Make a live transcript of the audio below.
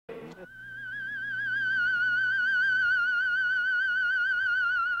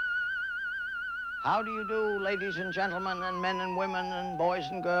How do you do, ladies and gentlemen, and men and women, and boys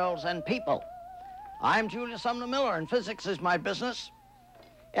and girls, and people? I'm Julius Sumner Miller, and physics is my business.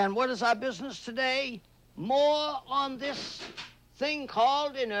 And what is our business today? More on this thing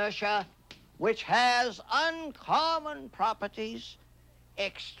called inertia, which has uncommon properties,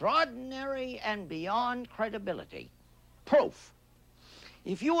 extraordinary and beyond credibility. Proof.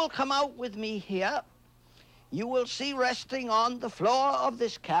 If you will come out with me here, you will see resting on the floor of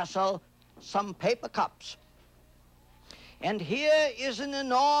this castle some paper cups. And here is an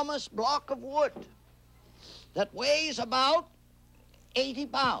enormous block of wood that weighs about 80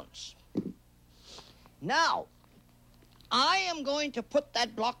 pounds. Now, I am going to put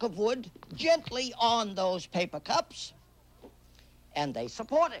that block of wood gently on those paper cups, and they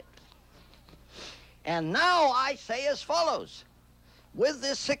support it. And now I say as follows. With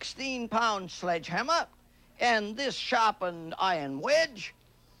this 16-pound sledgehammer and this sharpened iron wedge,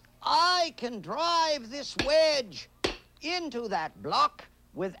 I can drive this wedge into that block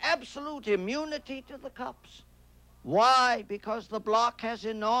with absolute immunity to the cups. Why? Because the block has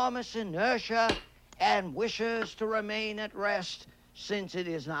enormous inertia and wishes to remain at rest since it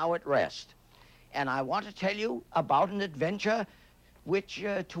is now at rest. And I want to tell you about an adventure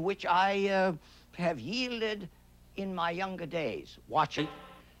to which I have yielded in my younger days. Watch it.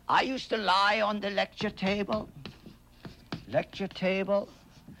 I used to lie on the lecture table.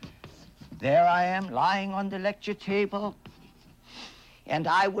 There I am, lying on the lecture table, and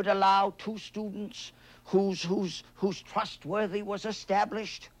I would allow two students whose trustworthy was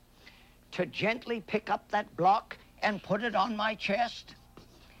established to gently pick up that block and put it on my chest.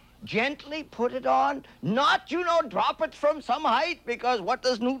 Gently put it on, not, drop it from some height, because what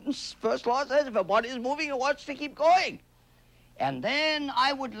does Newton's first law say? If a body is moving, it wants to keep going. And then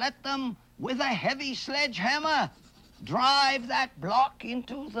I would let them, with a heavy sledgehammer, drive that wedge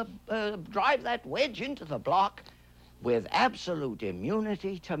into the block with absolute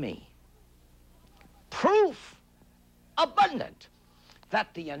immunity to me. Proof abundant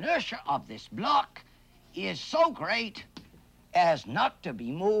that the inertia of this block is so great as not to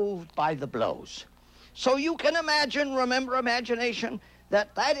be moved by the blows. So you can imagine, remember imagination,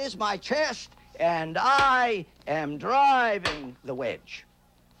 that is my chest, and I am driving the wedge.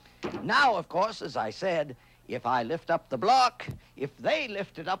 Now, of course, as I said, if I lift up the block, if they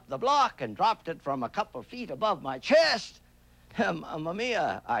lifted up the block and dropped it from a couple of feet above my chest, Mamma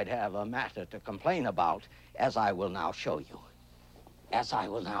mia, I'd have a matter to complain about, as I will now show you.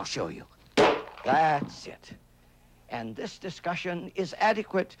 That's it. And this discussion is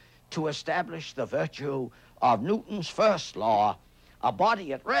adequate to establish the virtue of Newton's first law. A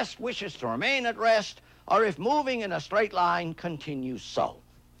body at rest wishes to remain at rest, or if moving in a straight line, continues so.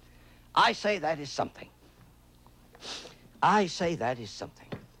 I say that is something.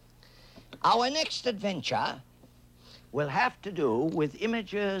 Our next adventure will have to do with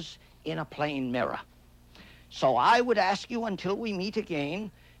images in a plane mirror. So I would ask you, until we meet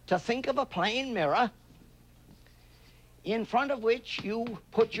again, to think of a plane mirror in front of which you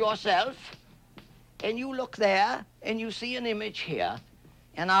put yourself, and you look there, and you see an image here,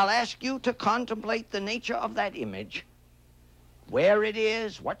 and I'll ask you to contemplate the nature of that image, where it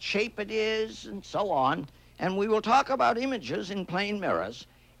is, what shape it is, and so on, and we will talk about images in plane mirrors,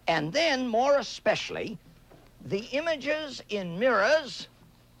 and then, more especially, the images in mirrors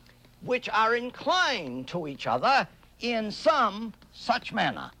which are inclined to each other in some such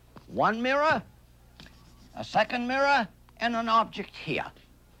manner. One mirror, a second mirror, and an object here.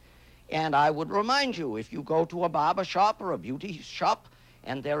 And I would remind you, if you go to a barber shop or a beauty shop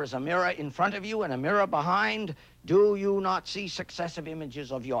and there is a mirror in front of you and a mirror behind, do you not see successive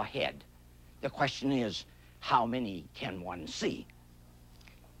images of your head? The question is, how many can one see?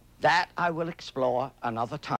 That I will explore another time.